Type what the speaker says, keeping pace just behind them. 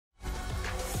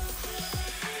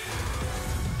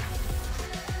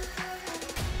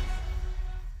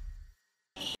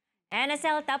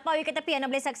NSL Tapau Ikat Tepi anda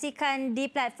boleh saksikan di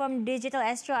platform digital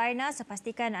Astro Arena. So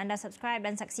pastikan anda subscribe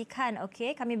dan saksikan.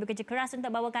 Okey, kami bekerja keras untuk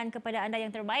bawakan kepada anda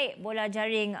yang terbaik bola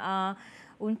jaring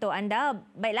untuk anda.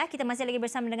 Baiklah, kita masih lagi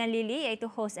bersama dengan Lily iaitu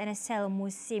host NSL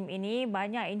musim ini.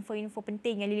 Banyak info-info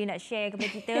penting yang Lily nak share kepada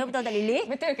kita. Betul tak Lily?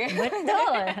 Betul ke?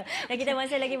 Betul. Dan kita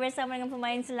masih lagi bersama dengan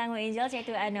pemain Selangor Angels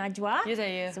iaitu Najwa. Ya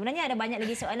saya. Sebenarnya ada banyak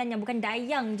lagi soalan yang bukan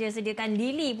Dayang je sediakan,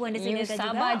 Lily pun ada sediakan juga.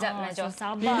 Sabar jap Najwa.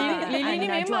 Sabar. Lily ni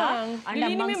memang. Anda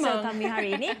mangsa kami hari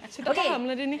ini. Saya tak faham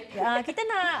lah dia ni. Kita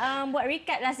nak buat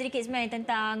recap lah sedikit sebenarnya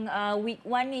tentang week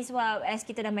 1 ni sebab as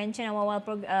kita dah mention awal-awal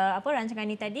rancangan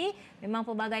ni tadi, memang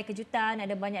pelbagai kejutan,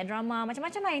 ada banyak drama,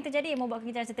 macam-macam lah yang terjadi yang membuat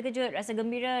kita rasa terkejut, rasa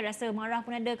gembira, rasa marah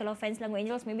pun ada. Kalau fans Selangor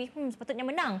Angels maybe sepatutnya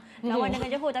menang lawan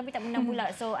dengan Johor tapi tak menang pula.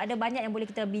 So ada banyak yang boleh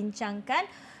kita bincangkan.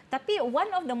 Tapi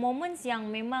one of the moments yang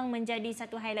memang menjadi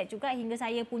satu highlight juga hingga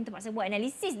saya pun terpaksa buat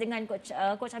analisis dengan Coach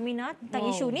Aminah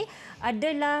tentang isu ni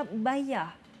adalah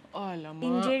Bayah. Alamak.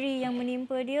 Injury yang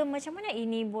menimpa dia, macam mana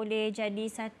ini boleh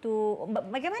jadi satu,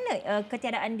 bagaimana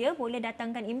ketiadaan dia boleh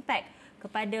datangkan impak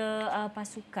kepada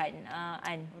pasukan,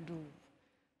 An? Aduh.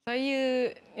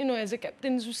 Saya, as a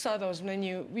captain susah tau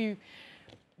sebenarnya.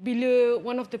 Bila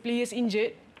one of the players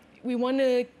injured, we want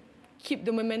to keep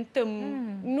the momentum,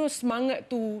 semangat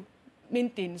tu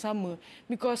maintain sama.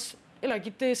 Because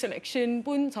kita selection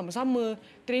pun sama-sama,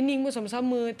 training pun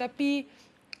sama-sama, tapi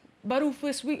baru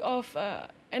first week of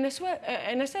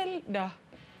NSL dah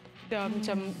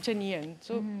macam ni kan.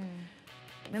 So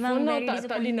memang very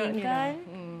disappointing kan.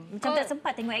 Macam tak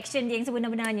sempat tengok action dia yang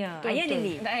sebenar-benarnya. Ayah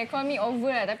Lily. Tak call me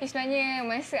over lah. Tapi sebenarnya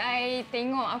masa I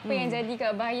tengok apa yang jadi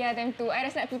kat Bayar time tu, I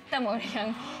rasa nak pitam orang yang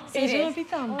serius.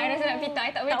 pitam. I rasa nak pitam.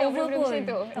 I tak boleh tahu benda macam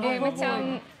tu. Dia macam,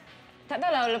 tak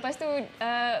tahulah. Lepas tu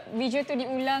video tu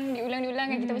diulang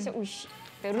kan. Kita macam, uish,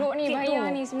 teruk ni Bayar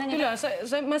ni sebenarnya. Itulah,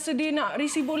 masa dia nak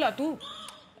receive bola tu,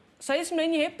 saya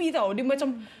sebenarnya happy tau. Dia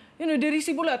macam, dia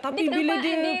receive bola. Tapi bila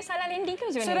dia salah landing ke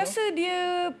macam mana? Saya rasa dia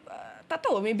tak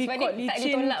tahu, maybe caught licin ke. Tak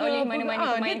ditolak oleh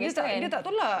mana-mana pemain ke kan? Dia tak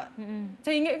tolak.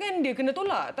 Saya ingat kan dia kena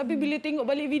tolak. Tapi bila tengok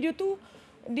balik video tu,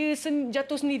 dia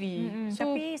jatuh sendiri.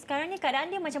 Tapi sekarang ni keadaan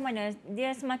dia macam mana?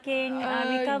 Dia semakin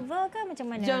recover ke macam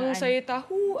mana? Yang saya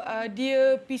tahu,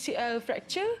 dia PCL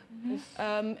fracture,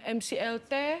 MCL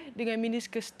tear dengan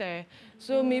meniscus tear.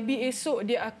 So maybe esok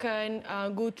dia akan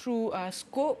go through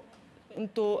scope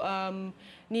untuk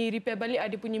repair balik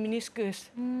dia punya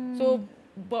meniscus. So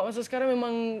buat masa sekarang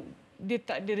memang dia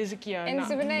tak ada rezeki nak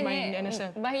main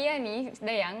NSL. Bahaya ni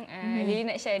Dayang, Lily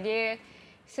nak share, dia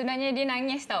sebenarnya dia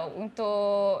nangis tau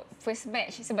untuk first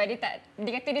match sebab dia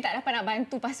kata dia tak dapat nak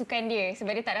bantu pasukan dia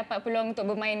sebab dia tak dapat peluang untuk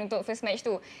bermain untuk first match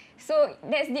tu. So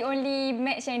that's the only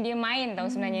match yang dia main tau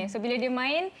sebenarnya. So bila dia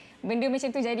main, benda macam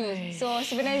tu jadi. So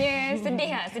sebenarnya sedih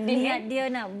lah. Sedih lihat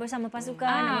dia nak bersama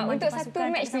pasukan. Untuk satu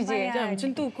match tu je. Macam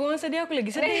tu. Korang sedih, aku lagi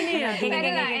sedih ni.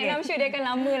 I'm sure dia akan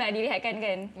lama lah dilihatkan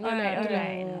kan.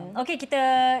 Alright. Okey, kita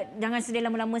jangan sedih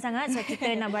lama-lama sangat. So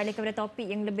kita nak balik kepada topik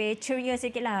yang lebih ceria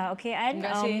sikit lah. Okey, An.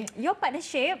 Your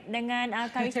partnership dengan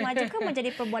Karisma juga menjadi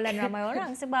perbualan ramai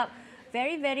orang sebab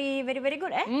very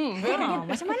good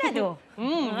macam mana tu?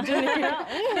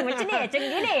 Macam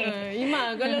ni.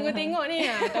 Ima, kalau kau tengok ni,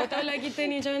 tahu-tahu lah kita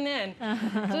ni macam mana kan.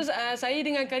 So saya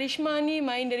dengan Karisma ni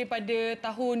main daripada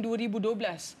tahun 2012.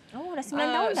 Oh, dah 9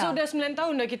 tahun dah? So dah 9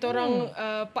 tahun dah kita orang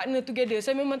partner together.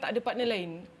 Saya memang tak ada partner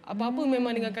lain. Apa-apa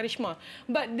memang dengan Karisma.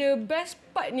 But the best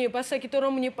part ni pasal kita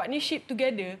orang punya partnership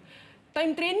together,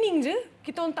 time training je,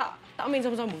 kita orang tak main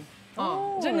sama-sama.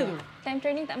 Macam mana tu? Time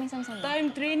training tak main sama-sama? Time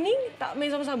training tak main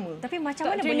sama-sama. Tapi macam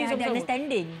mana boleh ada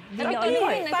understanding?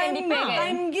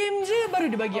 Time game je baru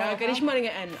dia bagi Karisma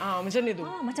dengan Ann. Macam ni tu.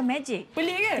 Macam magic.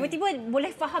 Pelik kan? Tiba-tiba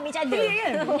boleh faham each other. Pelik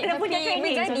kan? Dah punya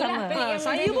training sama-sama.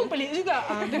 Saya pun pelik juga.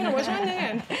 Tengok nak macam mana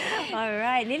kan?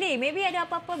 Alright. Lily, maybe ada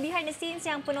apa-apa behind the scenes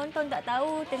yang penonton tak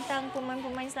tahu tentang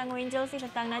pemain-pemain Selangor Angels ni,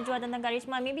 tentang Najwa, tentang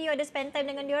Karisma. Maybe you ada spend time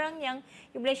dengan diorang yang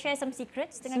you boleh share some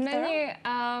secrets dengan kita orang?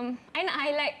 Sebenarnya, I nak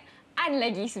highlight An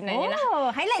lagi sebenarnya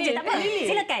lah. Highlight je tak apa.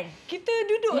 Silakan. Kita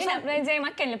duduk dia nak belajar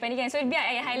makan lepas ni kan. So biar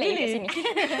saya highlight kat sini.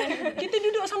 Kita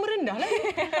duduk sama rendah lah.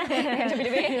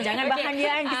 Jangan bahan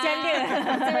dia An, kesian dia.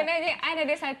 Sebenarnya An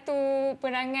ada satu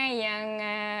perangai yang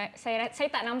saya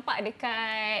tak nampak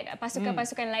dekat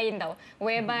pasukan-pasukan lain tau.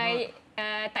 Whereby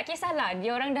tak kisahlah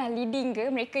dia orang dah leading ke,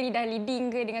 mereka ni dah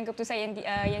leading ke dengan keputusan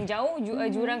yang jauh,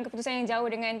 jurang keputusan yang jauh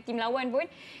dengan tim lawan pun,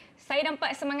 saya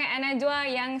nampak semangat Najwa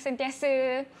yang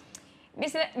sentiasa dia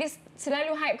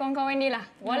selalu hype kawan-kawan dia lah.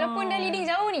 Walaupun dah leading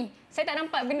jauh ni, saya tak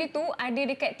nampak benda tu ada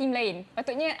dekat tim lain.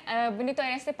 Patutnya benda tu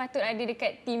saya rasa patut ada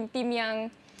dekat tim-tim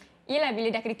yang, yelah bila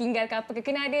dah kena tinggal ke apa ke,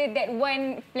 kena ada that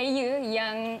one player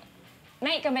yang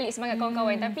naikkan balik semangat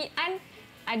kawan-kawan. Tapi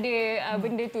ada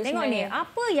benda tu Tengok ni, sebenarnya.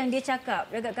 apa yang dia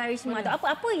cakap dekat karisma tu?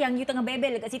 Apa yang you tengah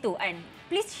bebel dekat situ, An?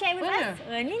 Please share with us.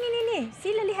 Ni.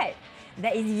 Sila lihat.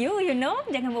 That is you, you know.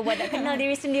 Jangan buat tak kenal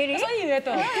diri sendiri. Saya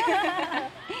kata.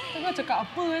 Tengok cakap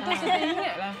apa tu, saya tak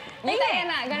ingat lah. You tak payah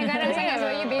nak garang-garang sangat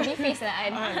sebab you baby face lah,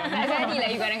 An. Tak jadilah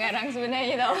you garang-garang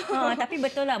sebenarnya tau. Tapi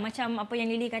betul lah, macam apa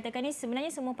yang Lily katakan ni,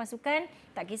 sebenarnya semua pasukan,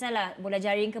 tak kisahlah bola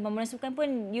jaring ke pemain sukan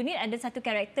pun, you need ada satu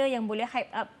karakter yang boleh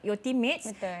hype up your teammates.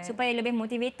 Betul. Supaya lebih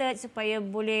motivated, supaya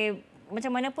boleh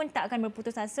macam mana pun tak akan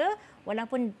berputus asa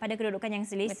walaupun pada kedudukan yang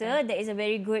selesa. Betul. That is a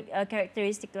very good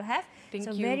characteristic to have. Thank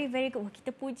so you. very very good. Wah,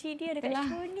 kita puji dia dekat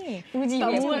show ni. Puji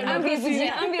Tak dia. muat lah. Ambil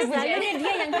pujian. Selalunya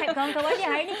dia yang hype kawan-kawan dia.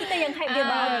 Hari ni kita yang hype dia.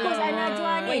 Bagus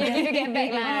Najwa ni. You give get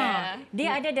back lah. Dia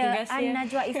ada the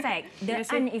Najwa effect, the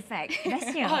Un effect.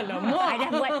 Bestnya. Alamak. Ada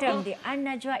buat term the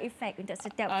Najwa effect untuk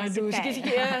setiap pasukan. Aduh,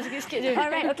 sikit-sikit lah. Sikit-sikit je.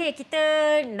 Alright, okay. Kita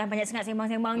dah banyak sangat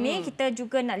sembang-sembang ni. Kita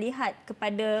juga nak lihat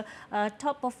kepada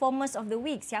top performers of the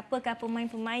week. Siapakah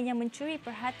pemain-pemain yang mencuri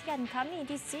perhatian kami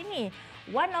di sini?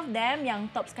 One of them yang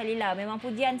top sekali lah. Memang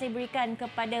pujian saya berikan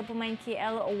kepada pemain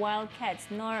KL Wildcats.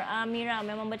 Nur Amira,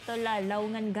 memang betul lah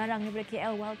laungan garang daripada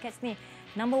KL Wildcats ni.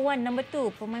 Number 1, number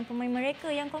 2, pemain-pemain mereka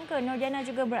yang conquer. Nordiana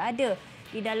juga berada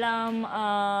di dalam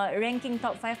ranking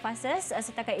top 5 passes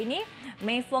setakat ini.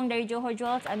 Mei Fong dari Johor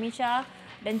Jewels, Amisha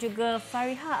dan juga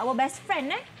Fariha, our best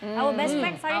friend Our best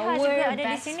friend Fariha juga ada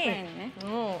di sini.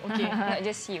 Oh, okey. Not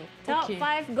just you. Top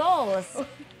 5 goals.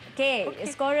 Okay,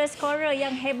 scorer-scorer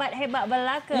yang hebat-hebat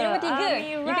belaka. You nombor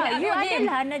 3. Amira, you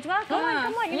adalah Najwa. Come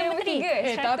on, you nombor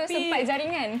 3. Tapi 104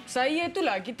 jaringan. Saya tu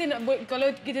lah, kita nak buat,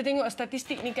 kalau kita tengok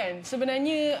statistik ni kan,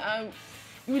 sebenarnya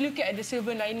we look at the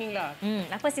silver lining lah.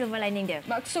 Apa silver lining dia?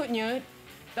 Maksudnya,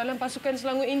 dalam pasukan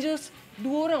Selangor Angels, 2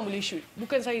 orang boleh shoot.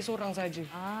 Bukan saya seorang saja.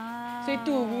 So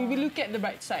itu, we look at the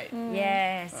bright side.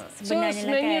 Yes,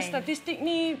 Sebenarnya statistik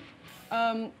ni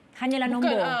hanyalah bukan,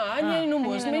 nombor. hanya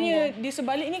nombor. Sebenarnya di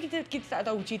sebalik ni kita tak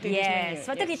tahu cerita dia sebenarnya.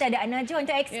 Sebab tu kita ada Najwa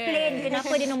untuk explain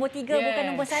kenapa dia nombor 3 bukan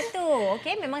nombor 1.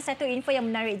 Okey, memang satu info yang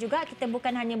menarik juga. Kita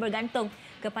bukan hanya bergantung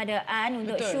kepada An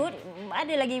untuk shoot.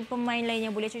 Ada lagi pemain lain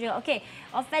yang boleh shoot juga. Okey,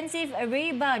 offensive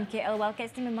rebound. KL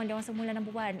Wildcats ni memang dia orang semula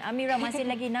number 1. Amira masih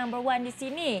lagi number 1 di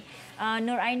sini.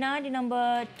 Nur Aina di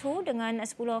number 2 dengan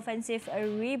 10 offensive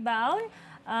rebound.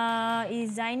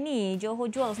 Izaini, Johor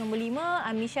Jewels nombor 5,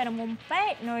 Amisha nombor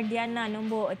 4, Nordiana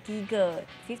nombor 3.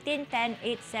 15, 10, 8,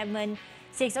 7,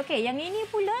 6. Okey, yang ini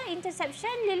pula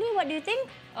interception. Lily, what do you think?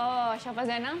 Oh,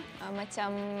 Syafazana,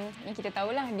 macam yang kita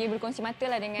tahulah, dia berkongsi mata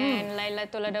lah dengan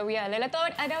Lailatul Adawiyah.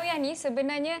 Lailatul Adawiyah ni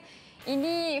sebenarnya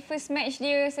ini first match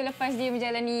dia selepas dia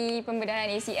menjalani pembedahan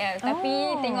ACL.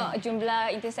 Tapi tengok jumlah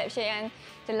interception yang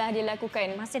telah dia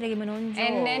lakukan. Masih lagi menonjol.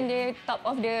 And then dia top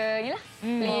of the ni lah.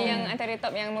 Player yang antara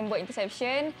top yang membuat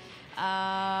interception.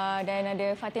 Dan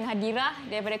ada Fatin Hadirah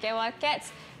daripada KL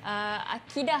Wildcats.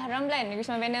 Akidah Ramlan dari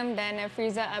Usman Venom dan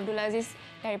Friza Abdul Aziz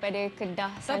daripada Kedah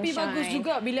Sunshine. Tapi bagus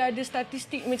juga bila ada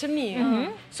statistik macam ni.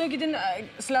 So kita nak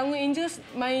Selangor Angels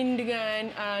main dengan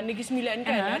Negeri Sembilan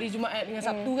kan, hari Jumaat dengan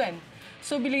Sabtu kan.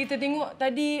 So bila kita tengok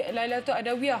tadi Lailatul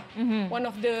Adawiyah, one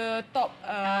of the top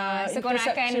sekorang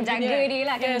akan jaga dia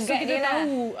lah, akan so kita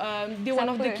tahu dia one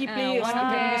of the key players.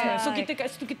 So kita kat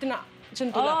situ kita nak macam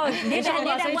tu lah. Dia dah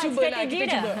buat strategi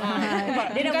dah.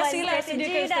 Dia dah buat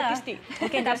strategi dah.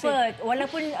 Okey, tak apa.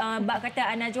 Walaupun Bak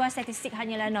kata Najwa statistik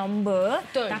hanyalah nombor,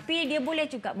 tapi dia boleh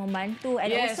juga membantu and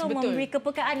also memberi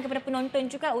kepekaan kepada penonton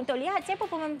juga untuk lihat siapa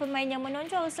pemain-pemain yang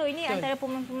menonjol. So ini antara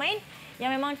pemain-pemain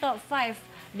yang memang top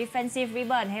 5 defensive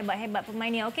rebound, hebat-hebat pemain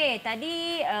ni. Okey,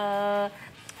 tadi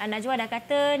Najwa dah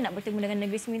kata nak bertemu dengan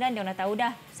Negeri Sembilan. Dia dah tahu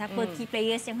dah siapa key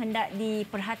players yang hendak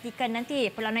diperhatikan nanti.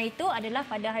 Perlawanan itu adalah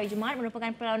pada hari Jumaat, merupakan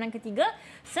perlawanan ketiga.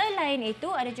 Selain itu,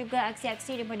 ada juga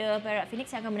aksi-aksi daripada Perak Phoenix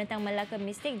yang akan menentang Melaka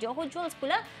Mystic. Johor Jewels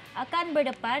pula akan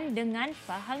berdepan dengan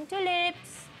Pahang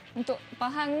Tulips. Untuk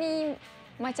Pahang ni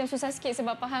macam susah sikit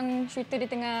sebab Pahang shooter dia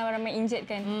tengah ramai injured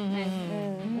kan.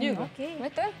 Ya ke? Okey.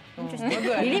 Betul?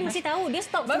 Lily mesti tahu. Dia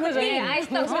stop semua team. I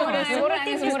stop semua orang. Semua orang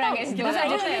kat situ. Pasal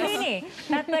Lily ni,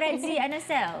 paparazzi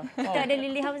Anasel. Kita ada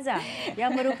Lily Hamzah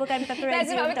yang merupakan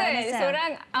paparazzi sebab untuk betul, Anasel.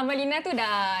 seorang Amalina tu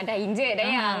dah injured dah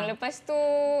yang. Lepas tu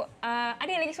ada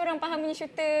lagi seorang Pahang punya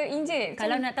shooter injured.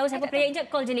 Kalau nak tahu siapa player injured,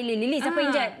 call je Lily. Lily siapa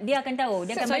injured, dia akan tahu.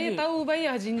 Dia akan bagi. Saya tahu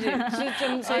bayar je injured. So, macam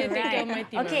saya take care of my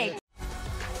team. Okey,